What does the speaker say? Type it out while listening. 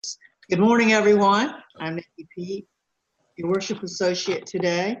Good morning, everyone. I'm Nikki Peete, your worship associate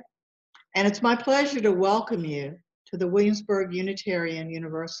today, and it's my pleasure to welcome you to the Williamsburg Unitarian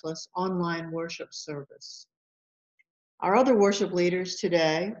Universalist online worship service. Our other worship leaders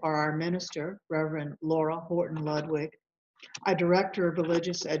today are our minister, Reverend Laura Horton Ludwig, our director of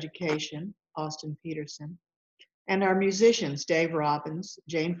religious education, Austin Peterson, and our musicians, Dave Robbins,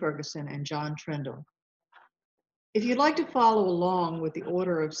 Jane Ferguson, and John Trindle. If you'd like to follow along with the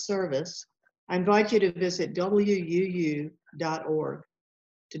order of service, I invite you to visit wuu.org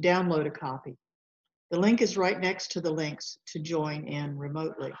to download a copy. The link is right next to the links to join in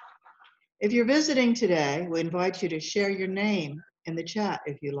remotely. If you're visiting today, we invite you to share your name in the chat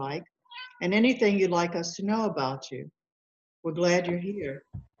if you like, and anything you'd like us to know about you. We're glad you're here.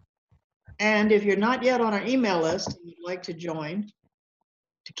 And if you're not yet on our email list and you'd like to join,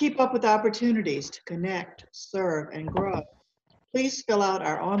 to keep up with opportunities to connect, serve, and grow, please fill out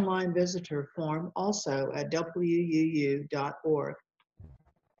our online visitor form also at wuu.org,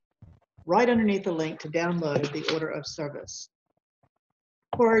 right underneath the link to download the order of service.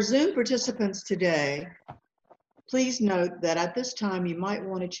 For our Zoom participants today, please note that at this time you might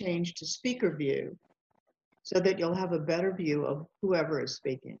want to change to speaker view so that you'll have a better view of whoever is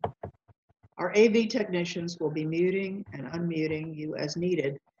speaking. Our AV technicians will be muting and unmuting you as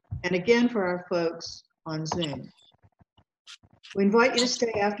needed, and again for our folks on Zoom. We invite you to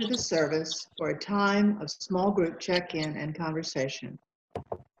stay after the service for a time of small group check-in and conversation.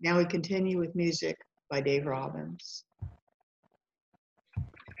 Now we continue with music by Dave Robbins.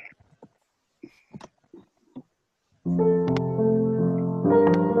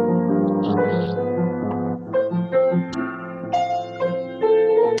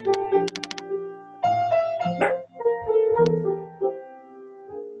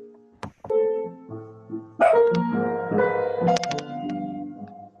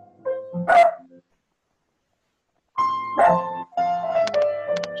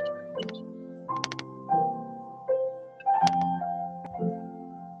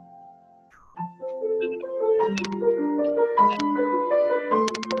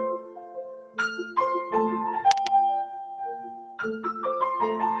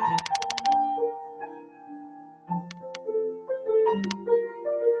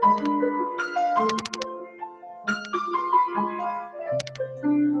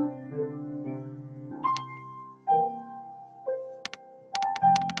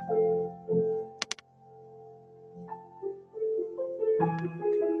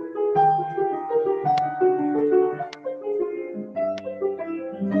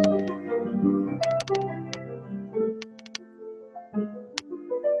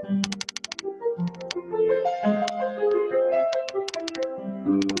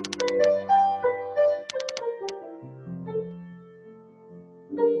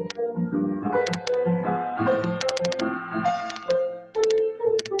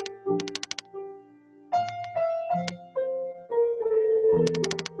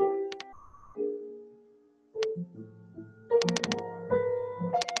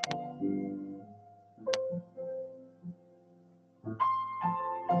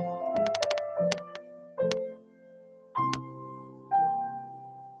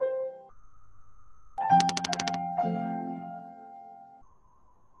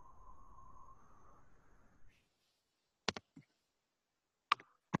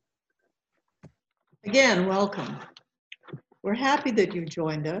 Again, welcome. We're happy that you've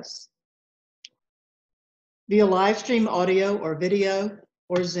joined us via live stream audio or video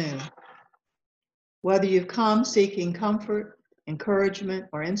or Zoom. Whether you've come seeking comfort, encouragement,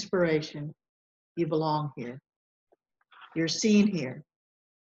 or inspiration, you belong here. You're seen here.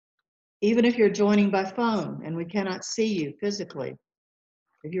 Even if you're joining by phone and we cannot see you physically,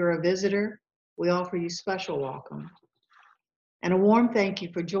 if you're a visitor, we offer you special welcome and a warm thank you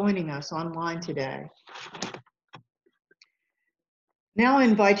for joining us online today. Now I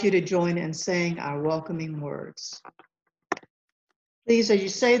invite you to join in saying our welcoming words. Please, as you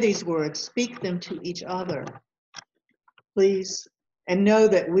say these words, speak them to each other, please, and know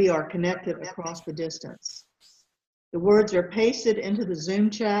that we are connected across the distance. The words are pasted into the Zoom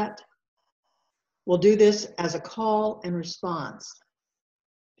chat. We'll do this as a call and response.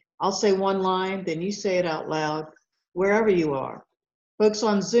 I'll say one line, then you say it out loud, wherever you are. Folks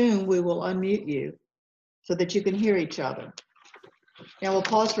on Zoom, we will unmute you so that you can hear each other. Now we'll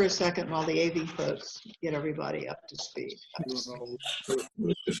pause for a second while the AV folks get everybody up to speed.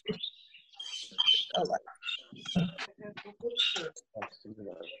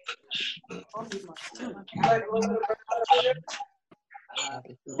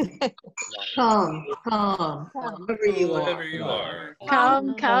 Come, whoever you are. Whoever you are.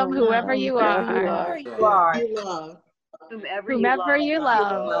 Come, whoever you are. You love. Whomever you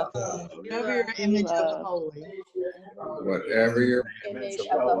love. Whatever your image of the holy. Whatever your image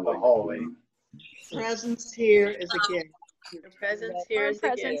of the holy. Presence here is a gift. Your presence Our here is a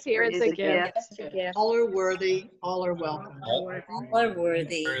presence gift. here is a gift. All are worthy, all are welcome. All are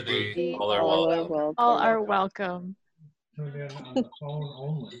worthy. All are welcome. All are welcome. Tune in on the phone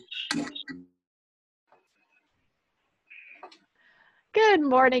only. Good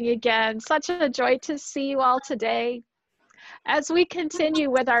morning again. Such a joy to see you all today. As we continue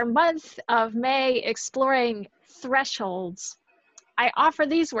with our month of May exploring thresholds, I offer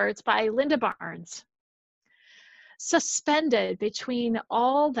these words by Linda Barnes. Suspended between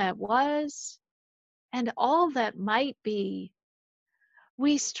all that was and all that might be,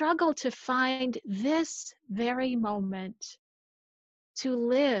 we struggle to find this very moment, to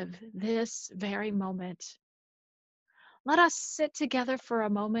live this very moment. Let us sit together for a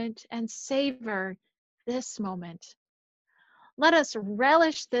moment and savor this moment. Let us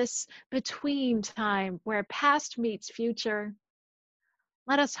relish this between time where past meets future.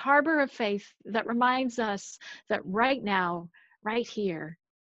 Let us harbor a faith that reminds us that right now, right here,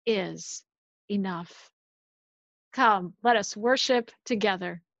 is enough. Come, let us worship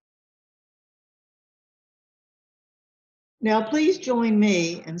together. Now please join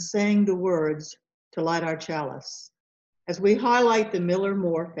me in saying the words to light our chalice as we highlight the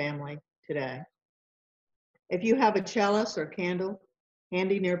Miller-Moore family today. If you have a chalice or candle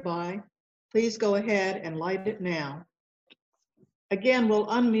handy nearby, please go ahead and light it now. Again, we'll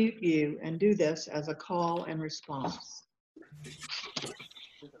unmute you and do this as a call and response.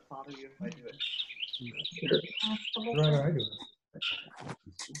 Right, I do.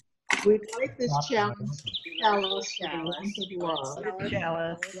 We light this chalice for the warmth of love.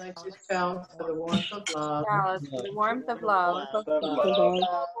 Chalice. Light this chalice for the warmth of love. Chalice for the warmth of love.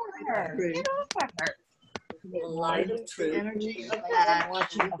 Truth. The light of The truth. energy of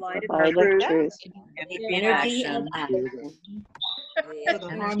action. Light Light of of truth. The energy of action. For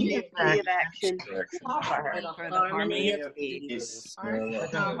the harmony of peace. action. For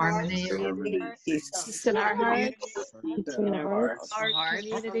the harmony of peace. Peace in our hearts, In our hearts. our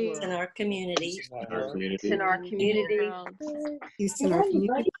communities, In our community. In our community. Peace in our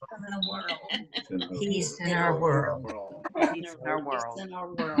community. Peace in our world. Peace in our world. In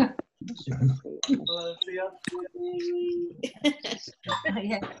our world.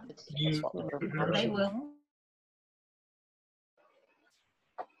 I will.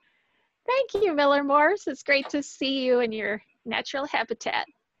 Thank you, Miller Morse. It's great to see you in your natural habitat.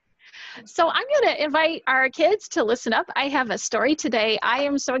 So I'm going to invite our kids to listen up. I have a story today. I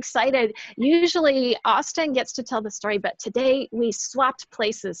am so excited. Usually Austin gets to tell the story, but today we swapped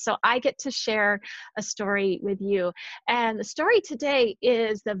places. So I get to share a story with you. And the story today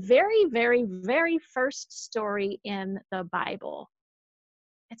is the very, very, very first story in the Bible.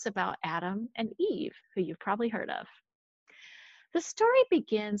 It's about Adam and Eve, who you've probably heard of. The story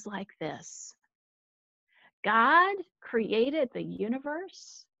begins like this. God created the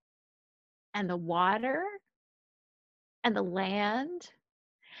universe and the water and the land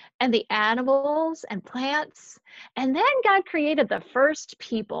and the animals and plants. And then God created the first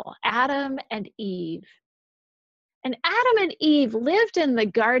people, Adam and Eve. And Adam and Eve lived in the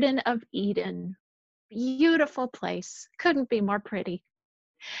Garden of Eden. Beautiful place. Couldn't be more pretty.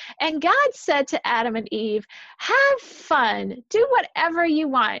 And God said to Adam and Eve, have fun, do whatever you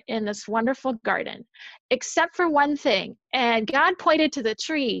want in this wonderful garden, except for one thing. And God pointed to the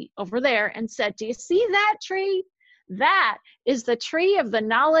tree over there and said, do you see that tree? That is the tree of the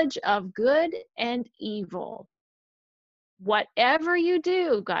knowledge of good and evil. Whatever you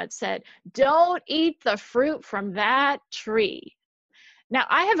do, God said, don't eat the fruit from that tree. Now,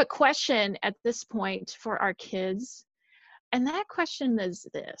 I have a question at this point for our kids. And that question is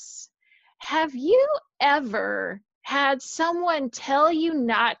this. Have you ever had someone tell you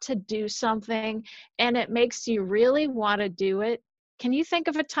not to do something and it makes you really want to do it? Can you think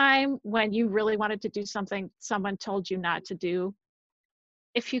of a time when you really wanted to do something someone told you not to do?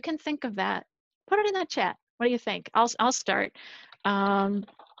 If you can think of that, put it in that chat. What do you think? I'll start. Mine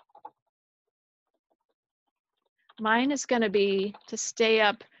is going to be to stay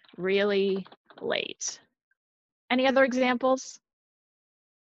up really late. Any other examples?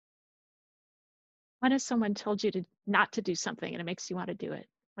 When has someone told you not to do something and it makes you want to do it?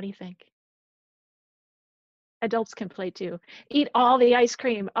 What do you think? Adults can play too. Eat all the ice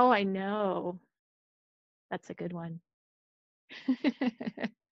cream. Oh, I know. That's a good one.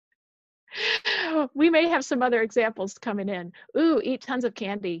 We may have some other examples coming in. Ooh, eat tons of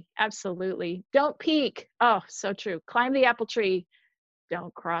candy. Absolutely. Don't peek. Oh, so true. Climb the apple tree.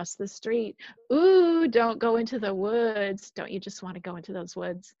 Don't cross the street. Ooh, don't go into the woods. Don't you just want to go into those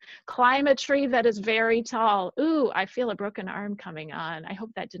woods? Climb a tree that is very tall. Ooh, I feel a broken arm coming on. I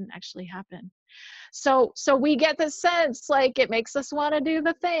hope that didn't actually happen. So we get the sense, like, it makes us want to do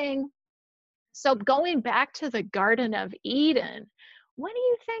the thing. So going back to the Garden of Eden, what do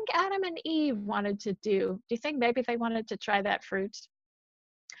you think Adam and Eve wanted to do? Do you think maybe they wanted to try that fruit?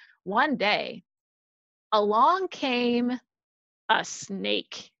 One day, along came a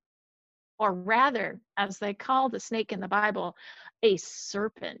snake, or rather, as they call the snake in the Bible, a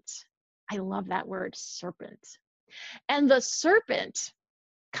serpent. I love that word, serpent. And the serpent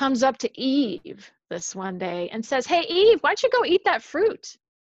comes up to Eve this one day and says, hey, Eve, why don't you go eat that fruit?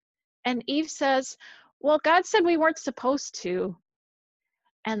 And Eve says, well, God said we weren't supposed to.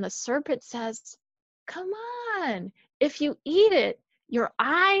 And the serpent says, come on, if you eat it, your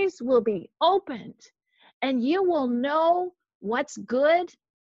eyes will be opened and you will know what's good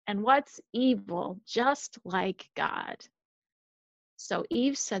and what's evil, just like God. So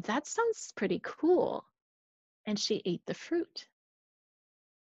Eve said, that sounds pretty cool. And she ate the fruit.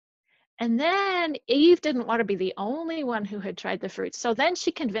 And then Eve didn't want to be the only one who had tried the fruit. So then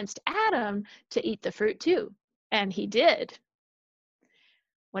she convinced Adam to eat the fruit too. And he did.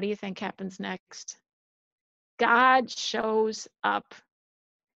 What do you think happens next? God shows up.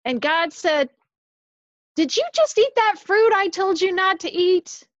 And God said, did you just eat that fruit I told you not to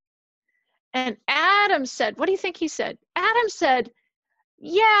eat? And Adam said, what do you think he said? Adam said,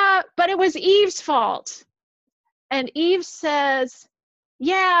 yeah, but it was Eve's fault. And Eve says,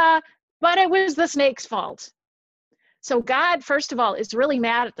 yeah, but it was the snake's fault. So God, first of all, is really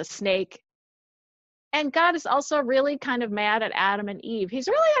mad at the snake. And God is also really kind of mad at Adam and Eve. He's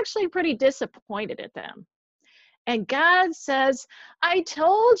really actually pretty disappointed at them. And God says, I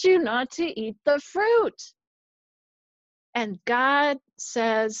told you not to eat the fruit. And God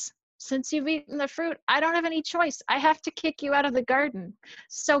says, since you've eaten the fruit, I don't have any choice. I have to kick you out of the garden.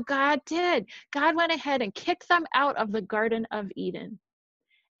 So God did. God went ahead and kicked them out of the Garden of Eden.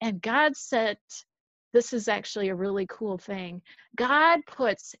 And God said, this is actually a really cool thing. God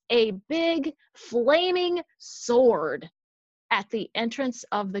puts a big flaming sword at the entrance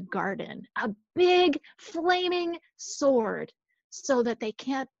of the garden, a big flaming sword, so that they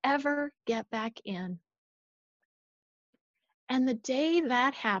can't ever get back in. And the day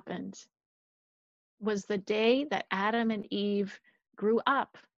that happened was the day that Adam and Eve grew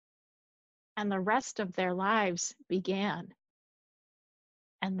up and the rest of their lives began.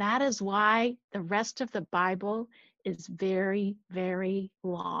 And that is why the rest of the Bible is very, very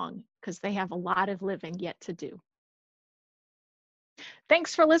long, because they have a lot of living yet to do.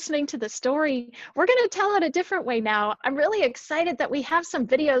 Thanks for listening to the story. We're going to tell it a different way now. I'm really excited that we have some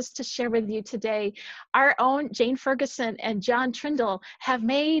videos to share with you today. Our own Jane Ferguson and John Trindle have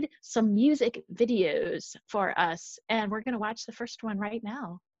made some music videos for us, and we're going to watch the first one right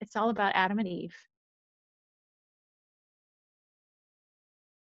now. It's all about Adam and Eve.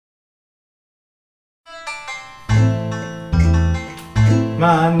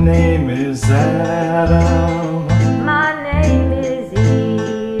 My name is Adam. My name is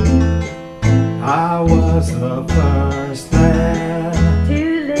Eve. I was the first man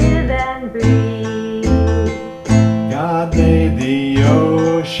To live and breathe. God made the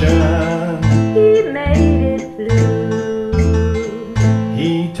ocean. He made it blue.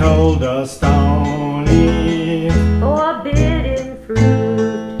 He told us don't eat. Forbidden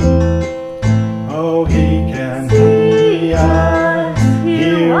fruit. Oh, he can see us.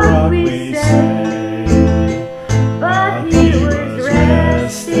 Hear what we say, But he was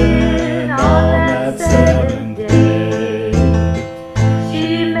resting on that seventh day.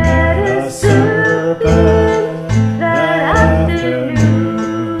 She met a serpent that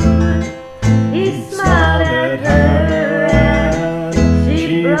afternoon. He smiled at her and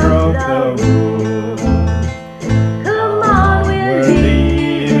she broke the rule. Come on, we're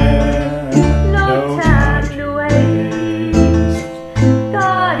leaving, no time to waste.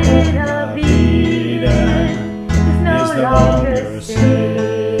 Garden of Eden is no longer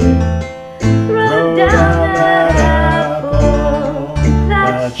safe. Throw down that apple,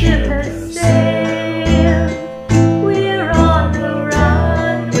 that ship has sailed. We're on the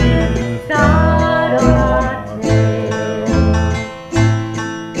run with God on our tail.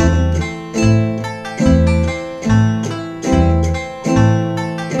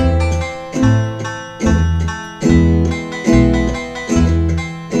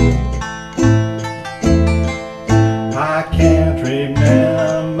 I can't remember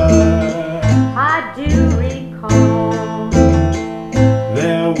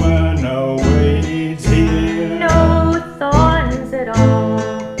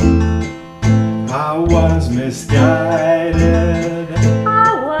misguided.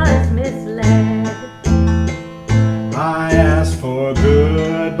 I was misled. I asked for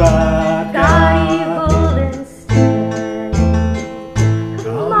good, but Got evil instead.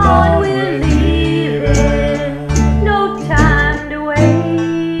 Come on, we're leaving. No time to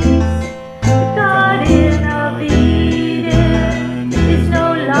waste. The Garden of Eden is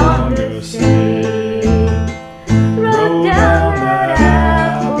no longer safe. Throw down that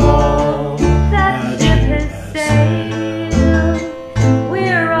apple, that ship has sailed.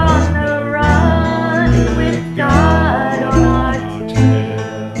 We're on the run with God on our tail.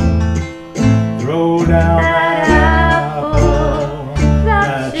 throw down That apple,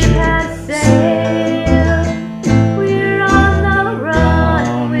 that ship has sailed. We're on the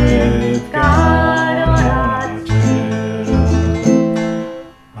run with God on our tail.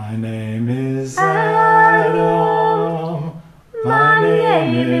 My name is Adam. My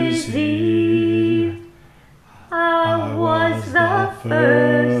name is Eve. I was the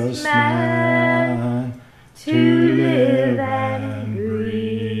first man to live and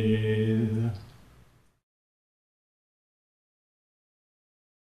breathe.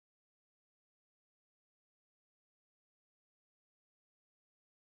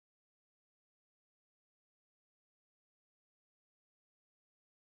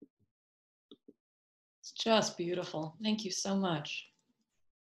 It's just beautiful. Thank you so much.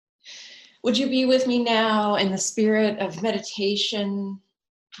 Would you be with me now in the spirit of meditation,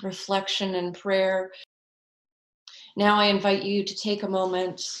 reflection, and prayer? Now I invite you to take a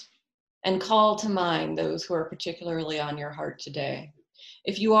moment and call to mind those who are particularly on your heart today.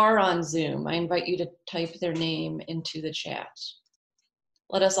 If you are on Zoom, I invite you to type their name into the chat.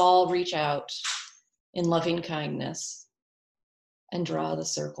 Let us all reach out in loving kindness and draw the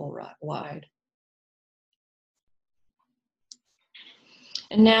circle wide.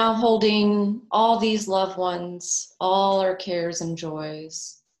 And now, holding all these loved ones, all our cares and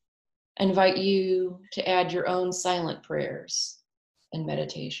joys, I invite you to add your own silent prayers and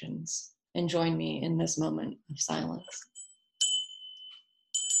meditations, and join me in this moment of silence.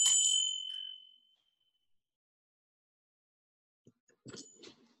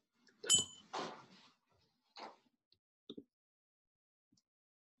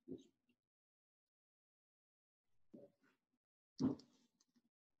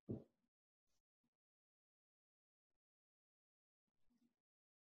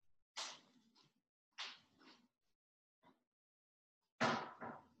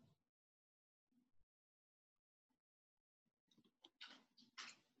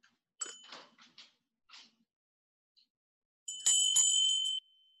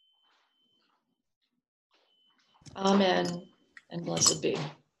 Amen, and blessed be.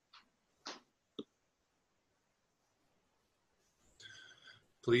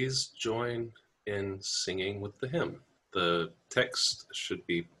 Please join in singing with the hymn. The text should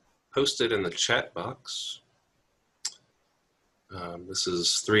be posted in the chat box. This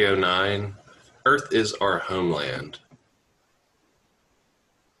is 309, Earth is Our Homeland.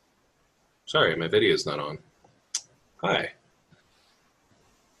 Sorry, my video's not on. Hi.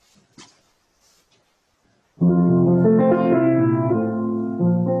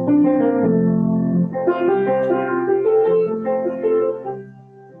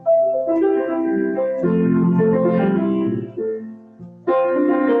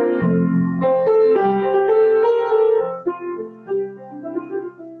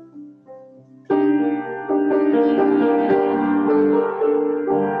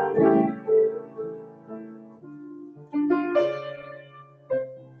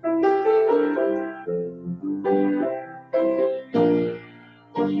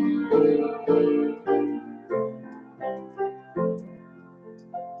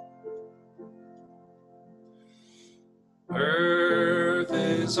 Earth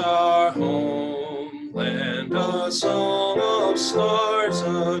is our homeland, a song of stars,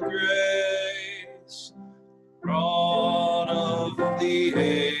 a grace, broad of the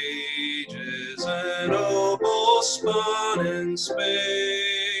ages, an opal spun in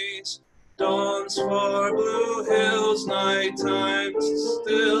space. Dawn's far blue hills, night times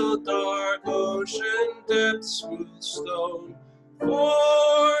still dark, ocean depths, smooth stone.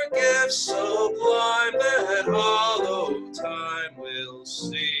 For gifts sublime that hollow time will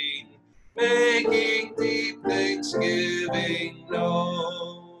sing, making deep thanksgiving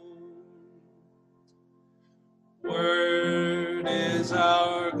known. Word is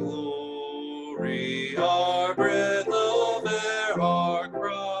our glory, our breath of air, our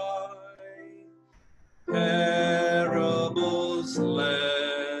cry. Parables,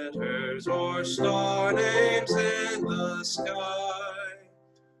 letters, or star names in the sky,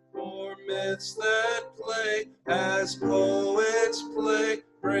 or myths that play as poets play,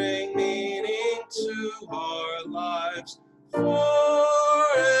 bring meaning to our lives. For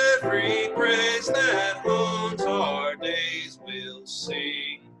every praise that haunts our days we'll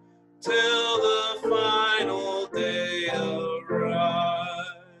sing, till the final day arrives.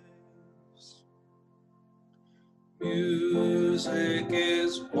 Music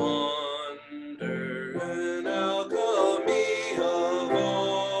is wonder and alchemy of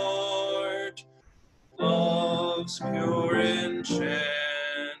art, love's pure enchantment,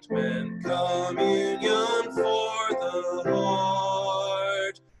 communion for the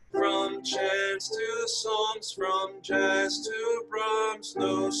heart. From chants to songs, from jazz to Brahms,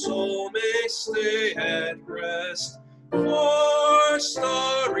 no soul may stay at rest. For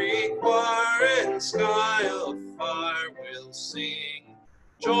starry choir and sky of fire will sing,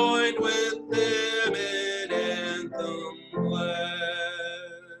 joined with them in anthem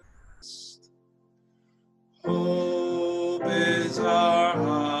blessed. Hope is our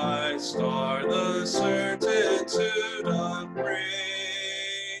high star, the certitude of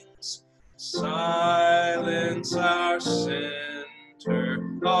brings. Silence our center,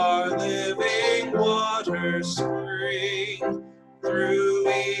 our living water spring. Through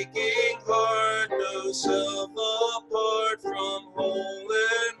aching heart, no self apart from whole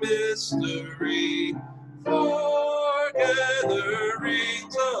and mystery. For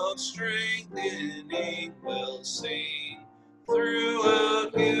gatherings of strengthening will sing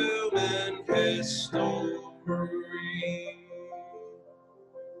throughout human history.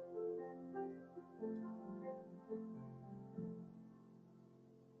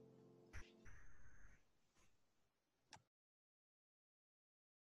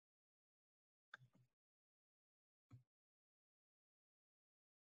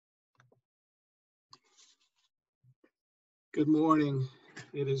 Good morning.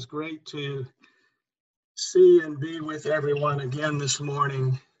 It is great to see and be with everyone again this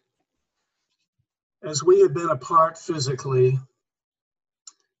morning. As we have been apart physically,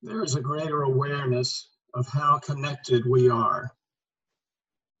 there is a greater awareness of how connected we are.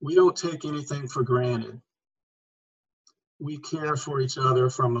 We don't take anything for granted. We care for each other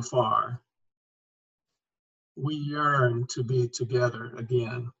from afar. We yearn to be together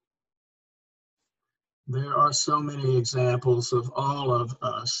again. There are so many examples of all of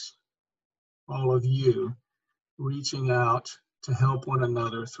us, all of you, reaching out to help one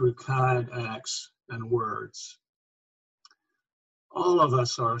another through kind acts and words. All of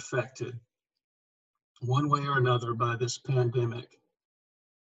us are affected, one way or another, by this pandemic.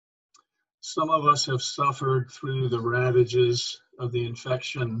 Some of us have suffered through the ravages of the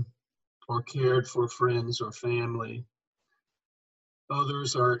infection or cared for friends or family.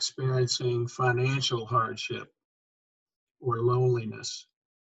 Others are experiencing financial hardship or loneliness.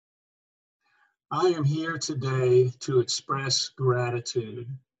 I am here today to express gratitude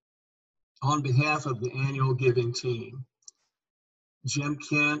on behalf of the annual giving team. Jim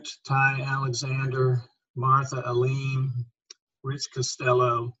Kent, Ty Alexander, Martha Aline, Rich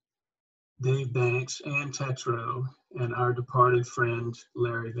Costello, Dave Banks, Ann Tetro, and our departed friend,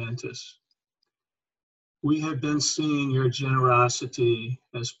 Larry Ventus. We have been seeing your generosity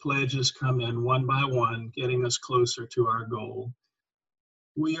as pledges come in one by one, getting us closer to our goal.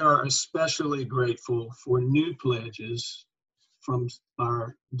 We are especially grateful for new pledges from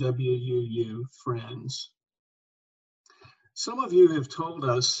our WUU friends. Some of you have told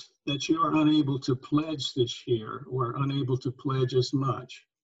us that you are unable to pledge this year or unable to pledge as much,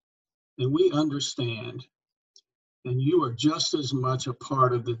 and we understand. And you are just as much a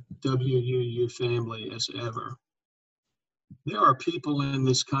part of the WUU family as ever. There are people in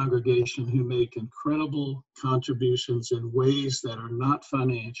this congregation who make incredible contributions in ways that are not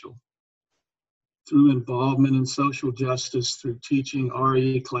financial, through involvement in social justice, through teaching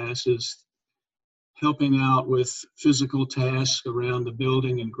RE classes, helping out with physical tasks around the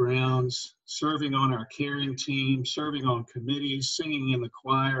building and grounds, serving on our caring team, serving on committees, singing in the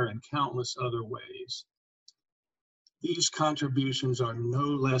choir, and countless other ways. These contributions are no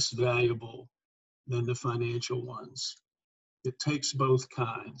less valuable than the financial ones. It takes both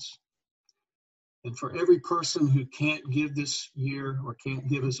kinds. And for every person who can't give this year or can't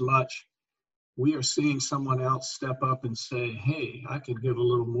give as much, we are seeing someone else step up and say, hey, I could give a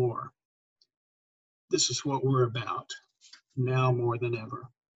little more. This is what we're about, now more than ever.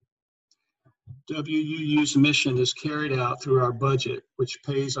 WUU's mission is carried out through our budget, which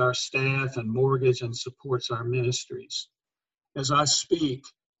pays our staff and mortgage and supports our ministries. As I speak,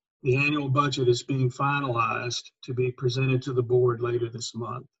 the annual budget is being finalized to be presented to the board later this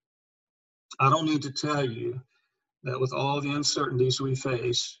month. I don't need to tell you that with all the uncertainties we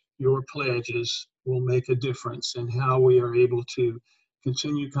face, your pledges will make a difference in how we are able to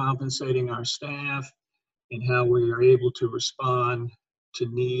continue compensating our staff and how we are able to respond to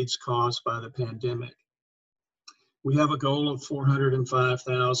needs caused by the pandemic. We have a goal of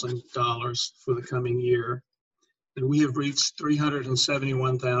 $405,000 for the coming year, and we have reached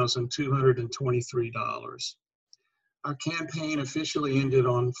 $371,223. Our campaign officially ended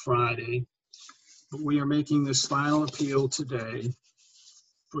on Friday, but we are making this final appeal today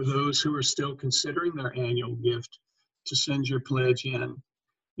for those who are still considering their annual gift to send your pledge in.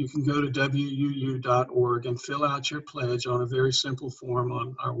 You can go to WUU.org and fill out your pledge on a very simple form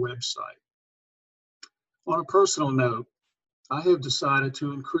on our website. On a personal note, I have decided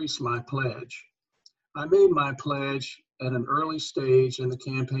to increase my pledge. I made my pledge at an early stage in the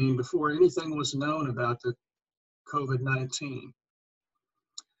campaign before anything was known about the COVID-19.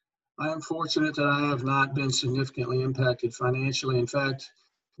 I am fortunate that I have not been significantly impacted financially. In fact,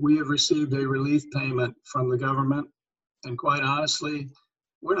 we have received a relief payment from the government, and quite honestly,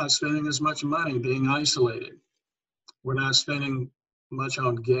 we're not spending as much money being isolated. We're not spending much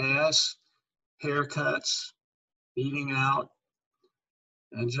on gas, haircuts, eating out,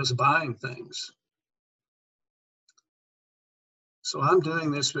 and just buying things. So I'm doing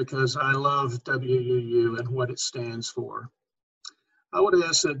this because I love WUU and what it stands for. I would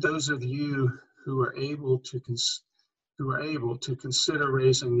ask that those of you who are able to consider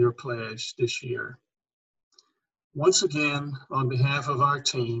raising your pledge this year. Once again, on behalf of our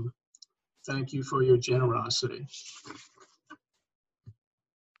team, thank you for your generosity.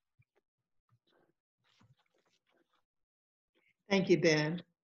 Thank you, Ben.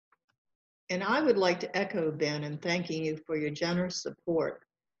 And I would like to echo Ben in thanking you for your generous support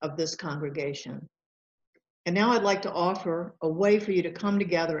of this congregation. And now I'd like to offer a way for you to come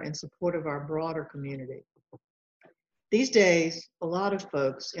together in support of our broader community. These days, a lot of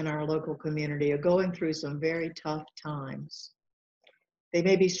folks in our local community are going through some very tough times. They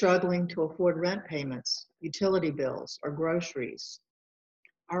may be struggling to afford rent payments, utility bills, or groceries.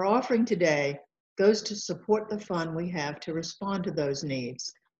 Our offering today goes to support the fund we have to respond to those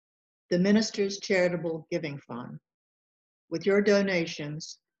needs, the Minister's Charitable Giving Fund. With your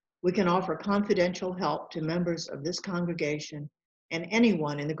donations, we can offer confidential help to members of this congregation and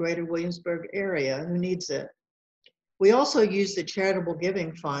anyone in the greater Williamsburg area who needs it. We also use the Charitable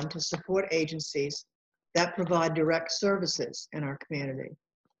Giving Fund to support agencies that provide direct services in our community.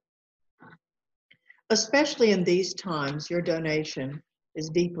 Especially in these times, your donation is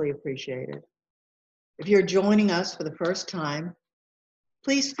deeply appreciated. If you're joining us for the first time,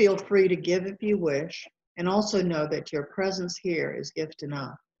 please feel free to give if you wish, and also know that your presence here is gift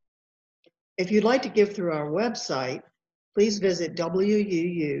enough. If you'd like to give through our website, please visit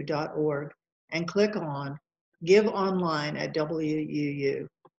WUU.org and click on Give Online at WUU.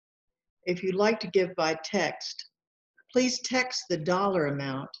 If you'd like to give by text, please text the dollar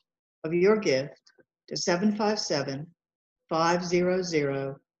amount of your gift to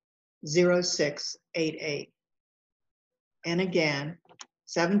 757-500-0688. And again,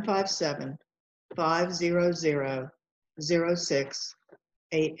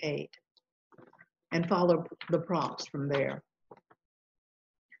 757-500-0688. And follow the prompts from there.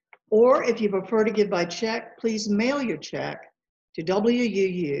 Or if you prefer to give by check, please mail your check to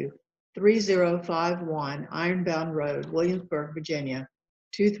WUU 3051 Ironbound Road, Williamsburg, Virginia,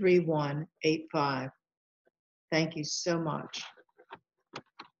 23185. Thank you so much.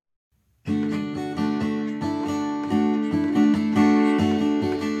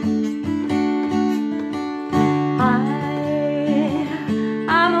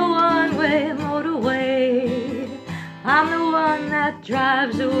 I'm a one-way motorway. I'm the one that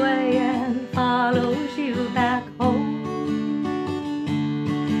drives away and follows you back home.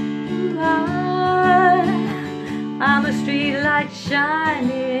 I'm a street light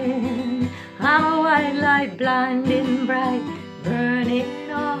shining. I'm a white light blinding bright,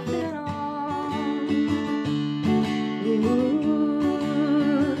 burning off and on.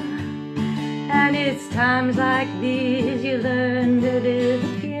 Ooh. And it's times like these you learn to live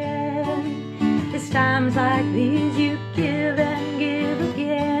again. It's times like these you give and give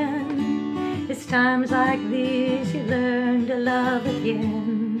again. It's times like these you learn to love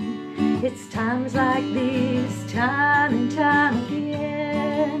again. It's times like these, time and time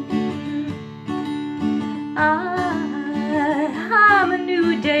again. I'm a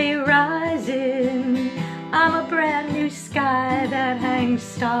new day rising. I'm a brand new sky that hangs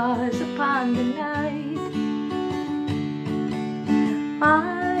stars upon the night.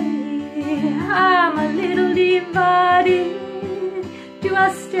 I'm a little divided. Do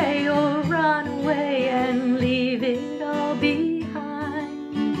I stay or run away and leave it all behind?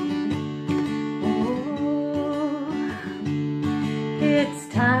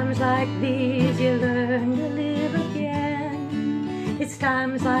 times like these you learn to live again. It's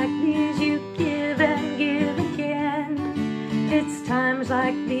times like these you give and give again. It's times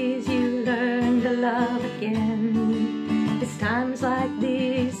like these you learn to love again. It's times like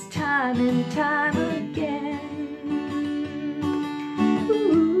these, time and time again.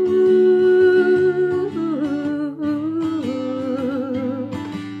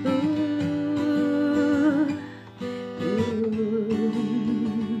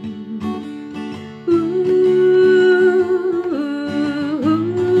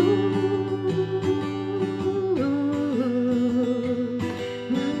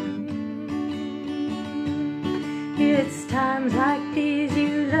 It's times like these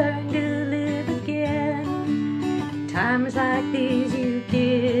you learn to live again. Times like these you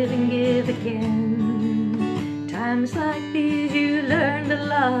give and give again. Times like these you learn to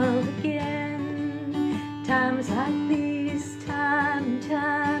love again. Times like these, time and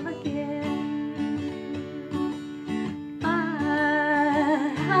time again.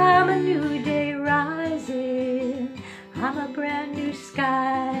 I'm a new day rising. I'm a brand new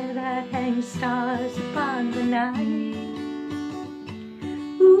sky that hangs stars upon the night.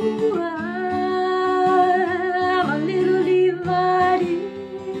 Ooh, I'm a little divided.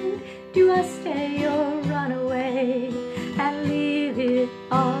 Do I stay or run away and leave it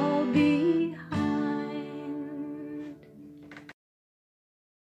all behind?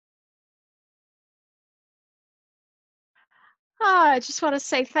 I just want to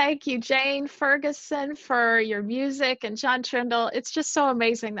say thank you, Jane Ferguson, for your music, and John Trindle. It's just so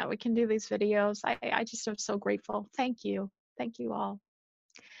amazing that we can do these videos. I just am so grateful. Thank you. Thank you all.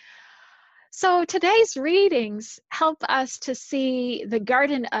 So today's readings help us to see the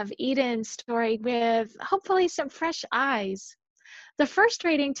Garden of Eden story with hopefully some fresh eyes. The first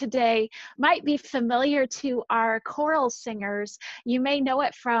reading today might be familiar to our choral singers. You may know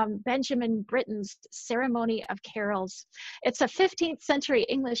it from Benjamin Britten's Ceremony of Carols. It's a 15th century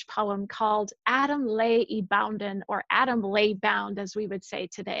English poem called Adam lay y bounden, or Adam lay bound, as we would say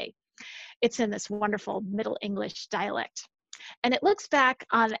today. It's in this wonderful Middle English dialect. And it looks back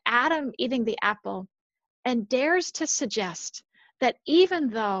on Adam eating the apple and dares to suggest that even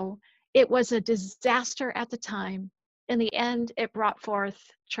though it was a disaster at the time, in the end, it brought forth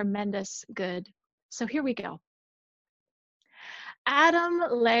tremendous good. So here we go. Adam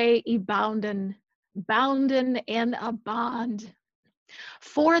lay y bounden, bounden in a bond.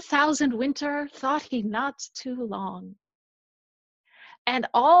 4,000 winter thought he not too long. And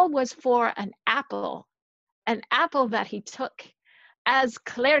all was for an apple that he took, as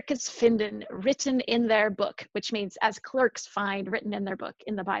clerkes vinden, written in their book, which means as clerks find written in their book,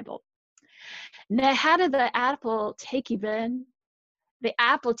 in the Bible. Ne hadde the apple takey been,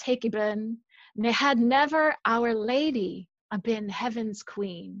 ne had never Our Lady been heaven's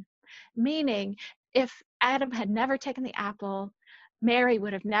queen. Meaning, if Adam had never taken the apple, Mary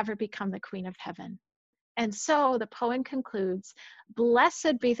would have never become the queen of heaven. And so the poem concludes,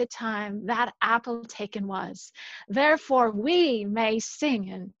 blessed be the time that apple taken was. Therefore we may sing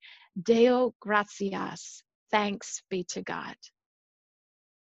in Deo gratias, thanks be to God.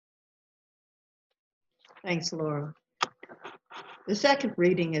 Thanks, Laura. The second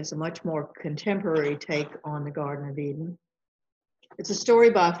reading is a much more contemporary take on the Garden of Eden. It's a story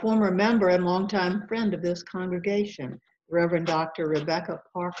by a former member and longtime friend of this congregation, Reverend Dr. Rebecca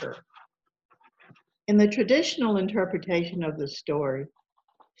Parker. In the traditional interpretation of the story,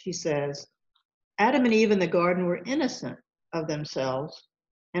 she says, Adam and Eve in the garden were innocent of themselves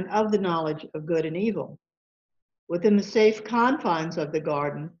and of the knowledge of good and evil. Within the safe confines of the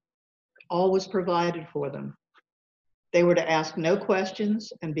garden, all was provided for them. They were to ask no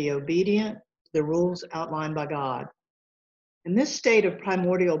questions and be obedient to the rules outlined by God. In this state of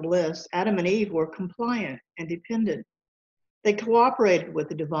primordial bliss, Adam and Eve were compliant and dependent. They cooperated with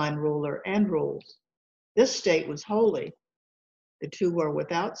the divine ruler and rules. This state was holy. The two were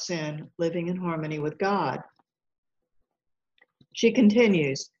without sin, living in harmony with God. She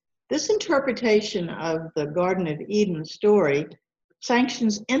continues, this interpretation of the Garden of Eden story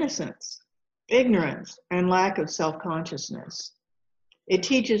sanctions innocence, ignorance, and lack of self-consciousness. It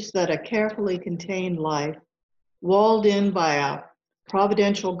teaches that a carefully contained life, walled in by a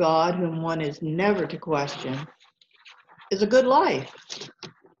providential God whom one is never to question, is a good life.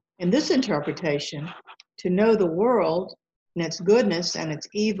 In this interpretation, to know the world and its goodness and its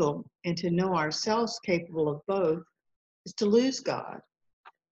evil, and to know ourselves capable of both, is to lose God.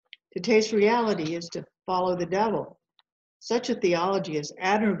 To taste reality is to follow the devil. Such a theology is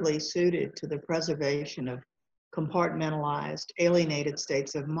admirably suited to the preservation of compartmentalized, alienated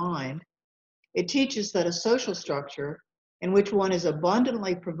states of mind. It teaches that a social structure in which one is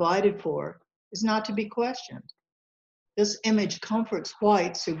abundantly provided for, is not to be questioned. This image comforts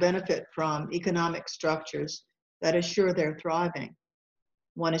whites who benefit from economic structures that assure their thriving.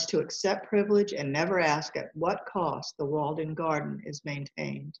 One is to accept privilege and never ask at what cost the Walden Garden is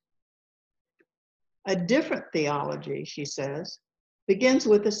maintained. A different theology, she says, begins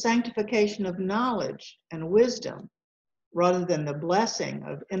with the sanctification of knowledge and wisdom rather than the blessing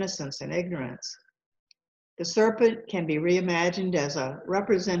of innocence and ignorance. The serpent can be reimagined as a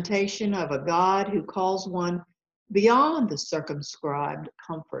representation of a God who calls one beyond the circumscribed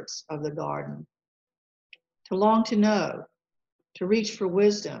comforts of the garden, to long to know, to reach for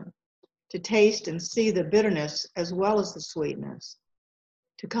wisdom, to taste and see the bitterness as well as the sweetness,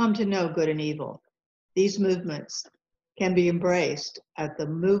 to come to know good and evil. These movements can be embraced at the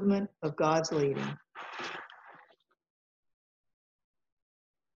movement of God's leading.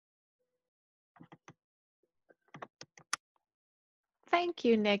 Thank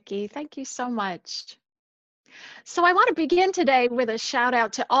you, Nikki. Thank you so much. So I want to begin today with a shout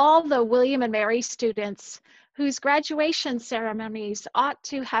out to all the William and Mary students whose graduation ceremonies ought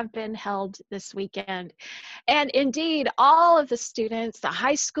to have been held this weekend. And indeed, all of the students, the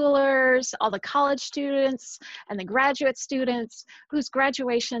high schoolers, all the college students, and the graduate students whose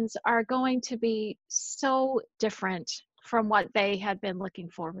graduations are going to be so different from what they had been looking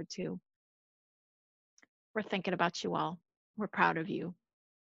forward to. We're thinking about you all. We're proud of you.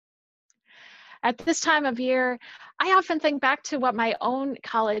 At this time of year, I often think back to what my own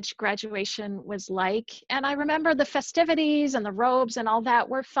college graduation was like. And I remember the festivities and the robes and all that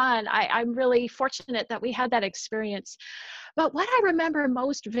were fun. I'm really fortunate that we had that experience. But what I remember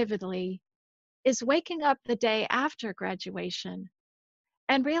most vividly is waking up the day after graduation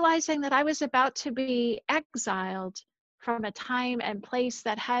and realizing that I was about to be exiled from a time and place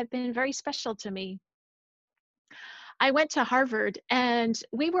that had been very special to me. I went to Harvard, and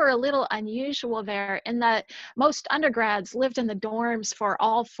we were a little unusual there in that most undergrads lived in the dorms for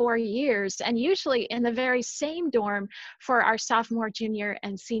all 4 years, and usually in the very same dorm for our sophomore, junior,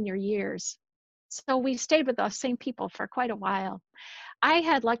 and senior years. So we stayed with those same people for quite a while. I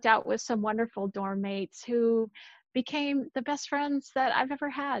had lucked out with some wonderful dorm mates who became the best friends that I've ever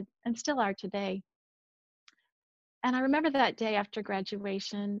had and still are today. And I remember that day after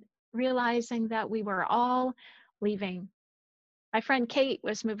graduation, realizing that we were all leaving. My friend Kate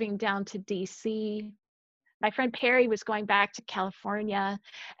was moving down to DC. My friend Perry was going back to California.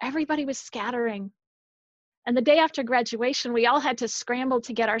 Everybody was scattering. And the day after graduation, we all had to scramble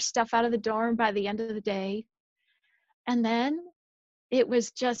to get our stuff out of the dorm by the end of the day. And then it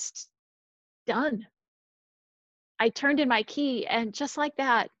was just done. I turned in my key, and just like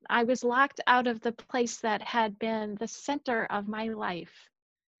that, I was locked out of the place that had been the center of my life.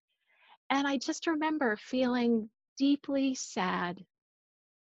 And I just remember feeling deeply sad.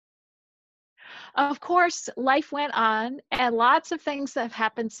 Of course, life went on, and lots of things have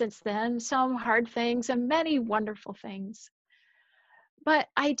happened since then, some hard things and many wonderful things. But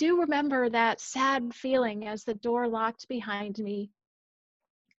I do remember that sad feeling as the door locked behind me.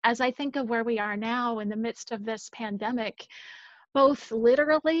 As I think of where we are now in the midst of this pandemic, both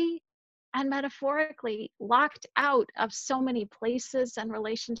literally and metaphorically locked out of so many places and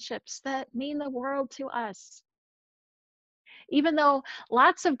relationships that mean the world to us. Even though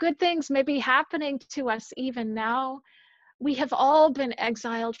lots of good things may be happening to us even now, we have all been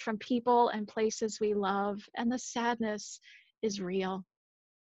exiled from people and places we love, and the sadness is real.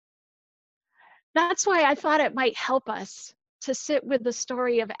 That's why I thought it might help us to sit with the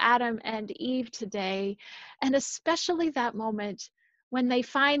story of Adam and Eve today, and especially that moment when they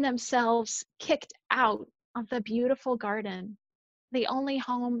find themselves kicked out of the beautiful garden, the only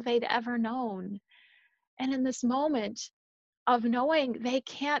home they'd ever known. And in this moment of knowing they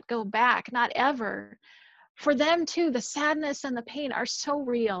can't go back, not ever, for them too, the sadness and the pain are so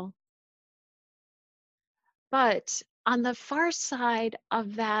real. But on the far side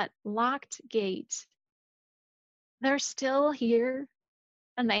of that locked gate, they're still here,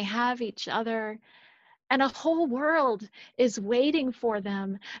 and they have each other. And a whole world is waiting for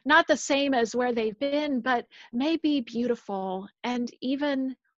them, not the same as where they've been, but maybe beautiful and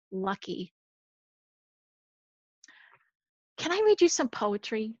even lucky. Can I read you some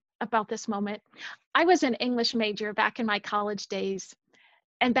poetry about this moment? I was an English major back in my college days.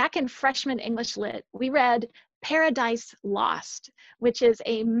 And back in freshman English Lit, we read Paradise Lost, which is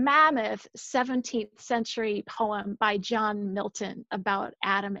a mammoth 17th century poem by John Milton about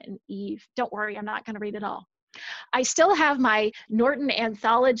Adam and Eve. Don't worry, I'm not going to read it all. I still have my Norton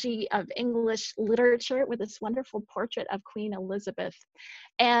Anthology of English Literature with this wonderful portrait of Queen Elizabeth.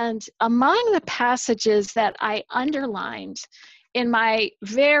 And among the passages that I underlined in my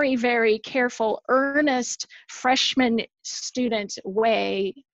very, very careful, earnest freshman student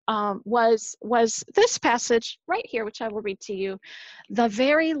way was this passage right here, which I will read to you, the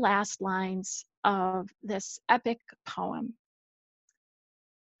very last lines of this epic poem.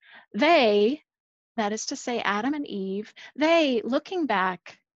 They, that is to say Adam and Eve, they, looking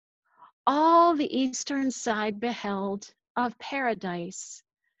back, all the eastern side beheld of paradise,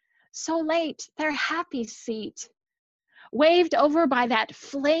 so late their happy seat, waved over by that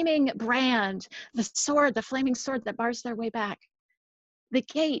flaming brand, the sword, the flaming sword that bars their way back. The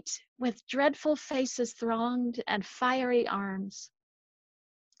gate with dreadful faces thronged and fiery arms.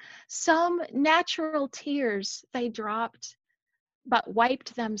 Some natural tears they dropped, but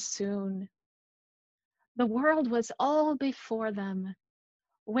wiped them soon. The world was all before them,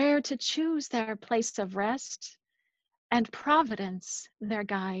 where to choose their place of rest, and Providence their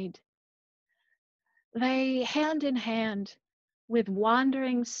guide. They, hand in hand, with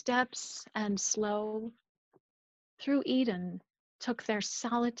wandering steps and slow, through Eden took their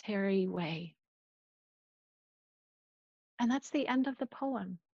solitary way. And that's the end of the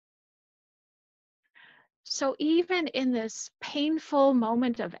poem. So even in this painful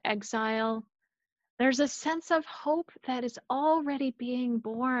moment of exile, there's a sense of hope that is already being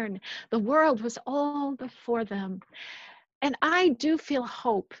born. The world was all before them. And I do feel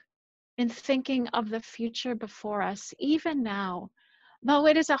hope in thinking of the future before us, even now, though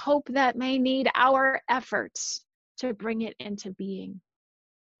it is a hope that may need our efforts to bring it into being.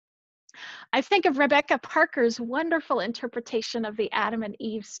 I think of Rebecca Parker's wonderful interpretation of the Adam and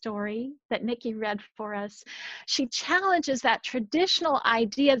Eve story that Nikki read for us. She challenges that traditional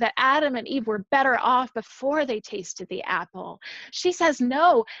idea that Adam and Eve were better off before they tasted the apple. She says,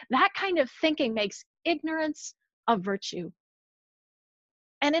 no, that kind of thinking makes ignorance a virtue.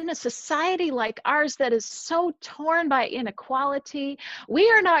 And in a society like ours that is so torn by inequality, we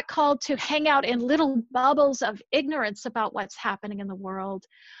are not called to hang out in little bubbles of ignorance about what's happening in the world.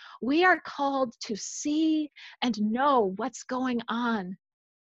 We are called to see and know what's going on.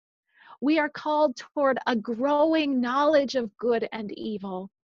 We are called toward a growing knowledge of good and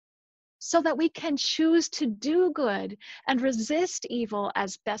evil so that we can choose to do good and resist evil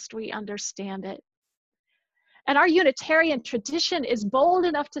as best we understand it. And our Unitarian tradition is bold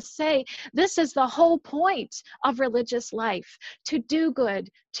enough to say this is the whole point of religious life, to do good,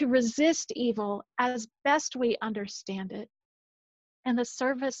 to resist evil as best we understand it, in the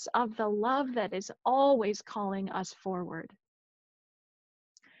service of the love that is always calling us forward.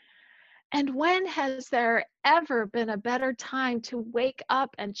 And when has there ever been a better time to wake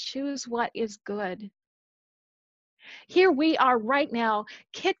up and choose what is good? Here we are right now,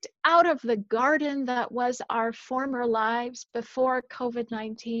 kicked out of the garden that was our former lives before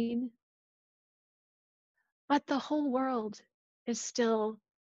COVID-19. But the whole world is still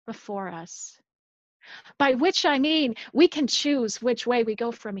before us. By which I mean, we can choose which way we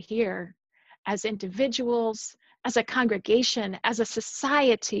go from here, as individuals, as a congregation, as a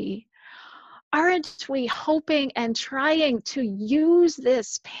society. Aren't we hoping and trying to use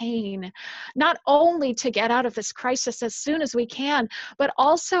this pain, not only to get out of this crisis as soon as we can, but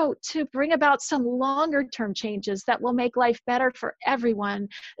also to bring about some longer-term changes that will make life better for everyone,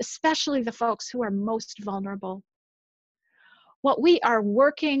 especially the folks who are most vulnerable? What we are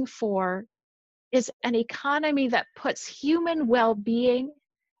working for is an economy that puts human well-being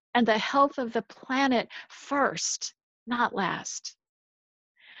and the health of the planet first, not last.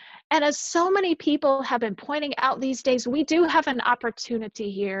 And as so many people have been pointing out these days, we do have an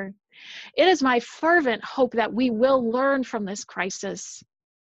opportunity here. It is my fervent hope that we will learn from this crisis.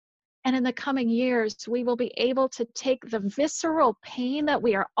 And in the coming years, we will be able to take the visceral pain that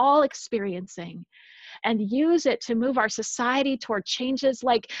we are all experiencing and use it to move our society toward changes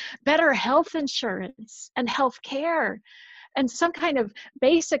like better health insurance and health care and some kind of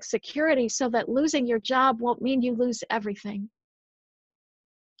basic security so that losing your job won't mean you lose everything.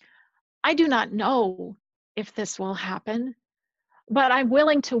 I do not know if this will happen, but I'm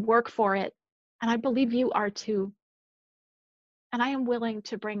willing to work for it, and I believe you are too. And I am willing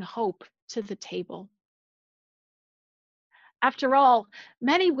to bring hope to the table. After all,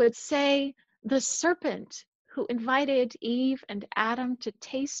 many would say the serpent who invited Eve and Adam to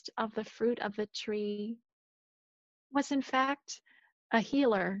taste of the fruit of the tree was in fact a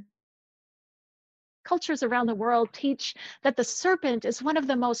healer. Cultures around the world teach that the serpent is one of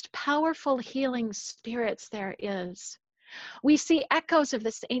the most powerful healing spirits there is. We see echoes of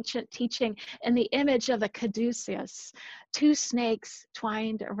this ancient teaching in the image of the caduceus, 2 snakes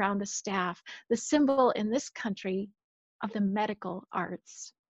twined around a staff, the symbol in this country of the medical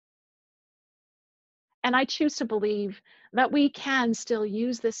arts. And I choose to believe that we can still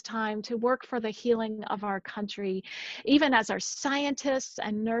use this time to work for the healing of our country, even as our scientists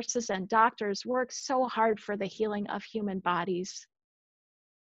and nurses and doctors work so hard for the healing of human bodies.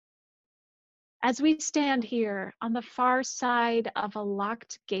 As we stand here on the far side of a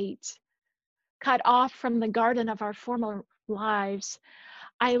locked gate, cut off from the garden of our former lives,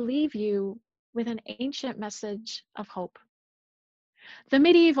 I leave you with an ancient message of hope. The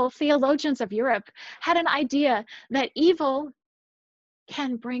medieval theologians of Europe had an idea that evil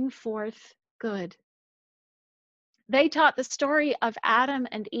can bring forth good. They taught the story of Adam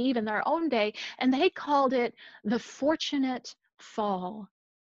and Eve in their own day, and they called it the fortunate fall.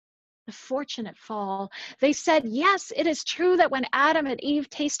 The fortunate fall. They said, yes, it is true that when Adam and Eve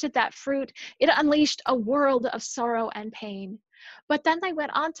tasted that fruit, it unleashed a world of sorrow and pain. But then they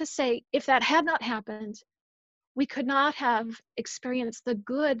went on to say, if that had not happened, we could not have experienced the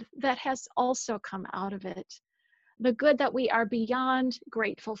good that has also come out of it, the good that we are beyond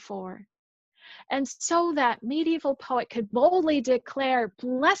grateful for. And so that medieval poet could boldly declare,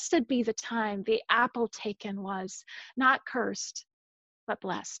 blessed be the time the apple taken was, not cursed, but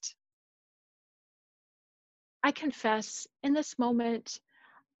blessed. I confess, in this moment,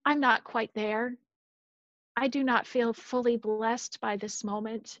 I'm not quite there. I do not feel fully blessed by this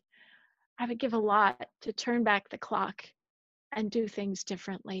moment. I would give a lot to turn back the clock and do things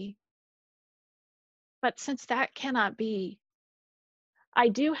differently. But since that cannot be, I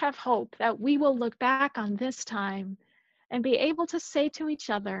do have hope that we will look back on this time and be able to say to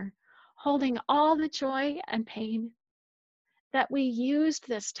each other, holding all the joy and pain, that we used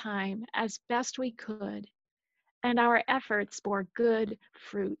this time as best we could, and our efforts bore good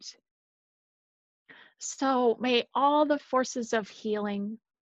fruit. So may all the forces of healing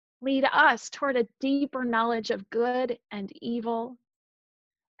lead us toward a deeper knowledge of good and evil,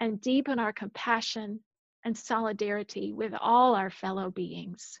 and deepen our compassion and solidarity with all our fellow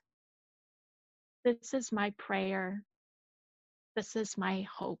beings. This is my prayer. This is my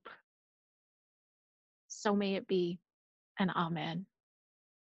hope. So may it be, and amen.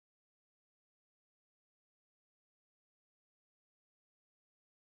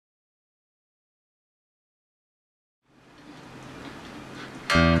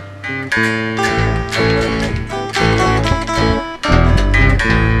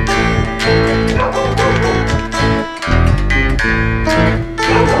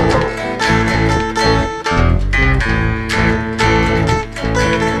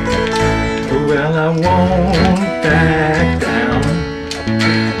 Well, I won't back down.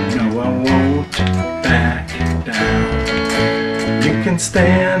 No, I won't back down. You can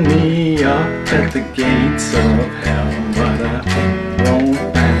stand me up at the gates of hell, but I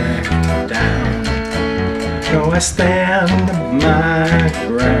won't back down. No, I stand my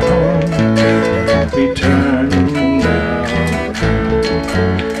ground. Be turned around,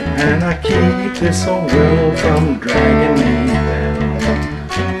 and I keep this old world from dragging me down.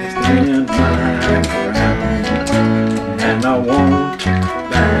 Stand my ground, and I won't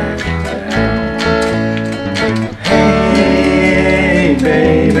back down. Hey,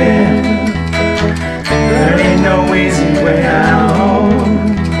 baby, there ain't no easy way out.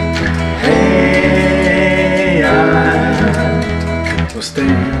 Hey, I will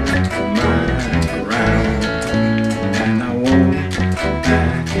stand my ground, and I won't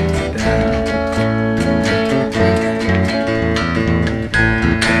back down.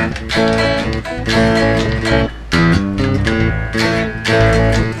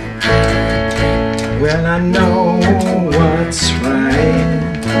 Well, I know what's right,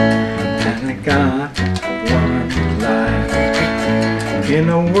 and I got one life in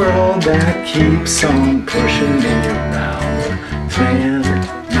a world that keeps on pushing me around. Stand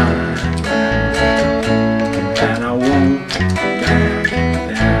my ground, and I won't back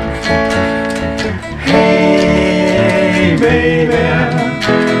down. Hey, baby,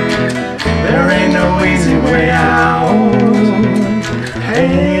 there ain't no easy way out.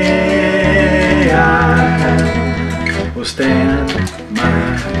 Hey, I will stand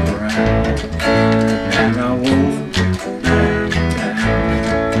my ground, and I won't back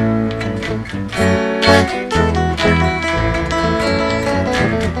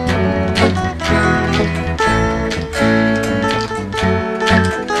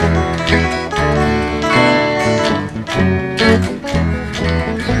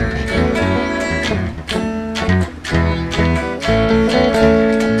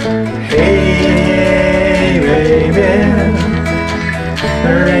Hey, baby,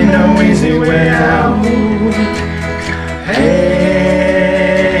 easy way out.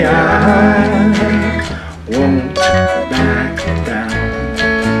 Hey, I won't back down.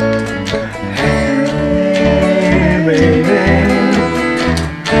 Hey, baby,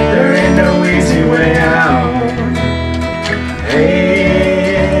 there ain't no easy way out.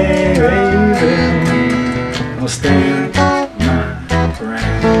 Hey, baby, I'll stand my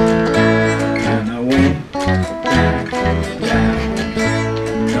ground, and I won't back down.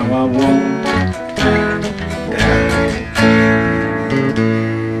 No, I won't back down.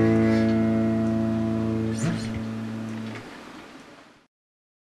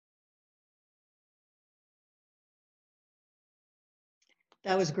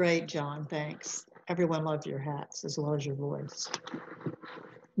 That was great, John. Thanks. Everyone loved your hats as well as your voice.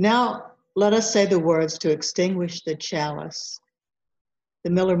 Now, let us say the words to extinguish the chalice. The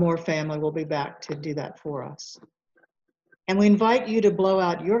Miller-Moore family will be back to do that for us. And we invite you to blow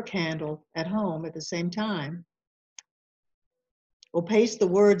out your candle at home at the same time. We'll paste the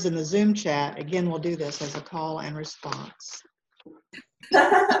words in the Zoom chat. Again, we'll do this as a call and response.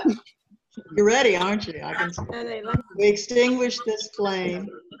 You're ready, aren't you? I can see. We extinguish this flame.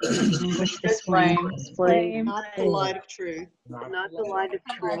 Extinguish this flame. Not the light of truth. Not the light of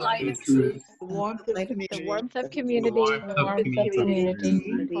truth. The warmth of community. The warmth of community. The warmth of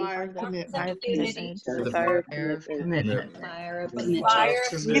community. Fire of commitment. The fire of commitment. Fire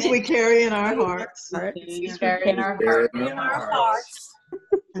of These we carry in our hearts. These carry in our hearts.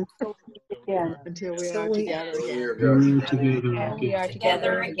 Until we are together again. We're together We are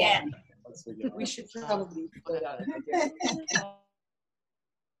together again. We should probably put out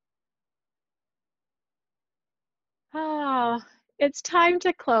Oh, it's time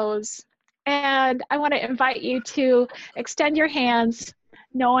to close. And I want to invite you to extend your hands,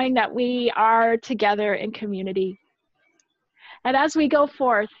 knowing that we are together in community. And as we go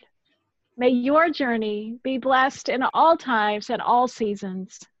forth, may your journey be blessed in all times and all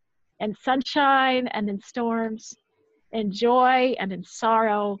seasons, in sunshine and in storms, in joy and in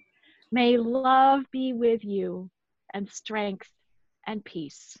sorrow. May love be with you, and strength and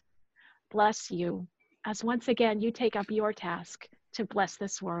peace. Bless you, as once again you take up your task to bless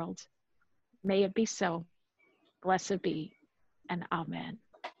this world. May it be so. Blessed be, and amen.